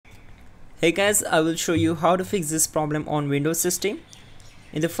Hey guys, I will show you how to fix this problem on Windows system.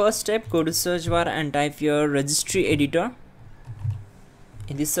 In the first step, go to search bar and type your registry editor.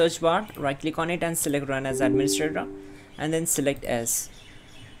 In the search bar, right click on it and select run as administrator and then select as.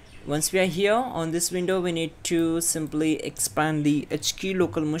 Once we are here on this window, we need to simply expand the HQ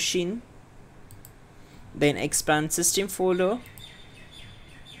local machine, then expand system folder,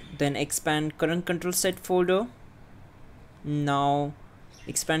 then expand current control set folder. Now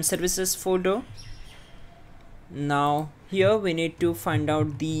expand services folder. Now here we need to find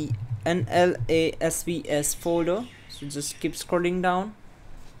out the NLASVS folder, so just keep scrolling down.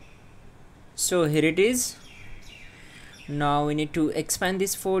 So here it is. Now we need to expand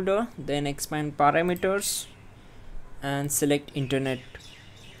this folder, then expand parameters and select internet.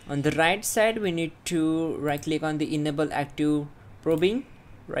 On the right side we need to right click on the enable active probing,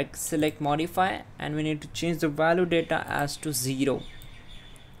 right select modify, and we need to change the value data as to 0.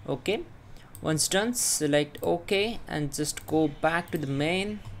 Okay, once done, select OK and just go back to the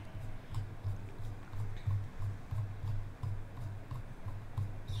main.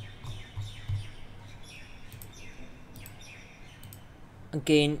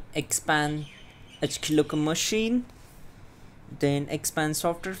 Again expand HQ local machine, then expand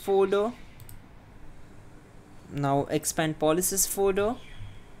software folder. Now expand policies folder,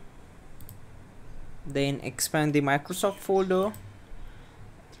 then expand the Microsoft folder,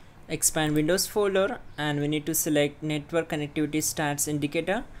 expand Windows folder, and we need to select network connectivity stats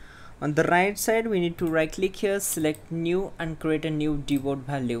indicator. On the right side we need to right click here, select new and create a new default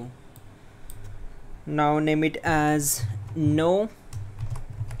value. Now name it as no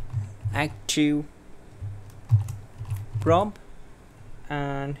active probe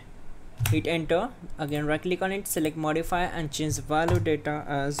and hit enter. Again right click on it, select modify and change the value data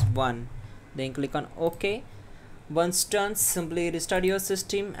as 1, then click on OK. Once done, simply restart your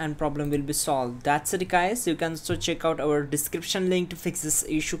system and problem will be solved. That's it guys. You can also check out our description link to fix this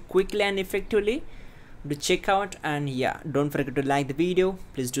issue quickly and effectively. Do check out, and yeah, don't forget to like the video.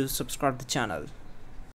 Please do subscribe the channel.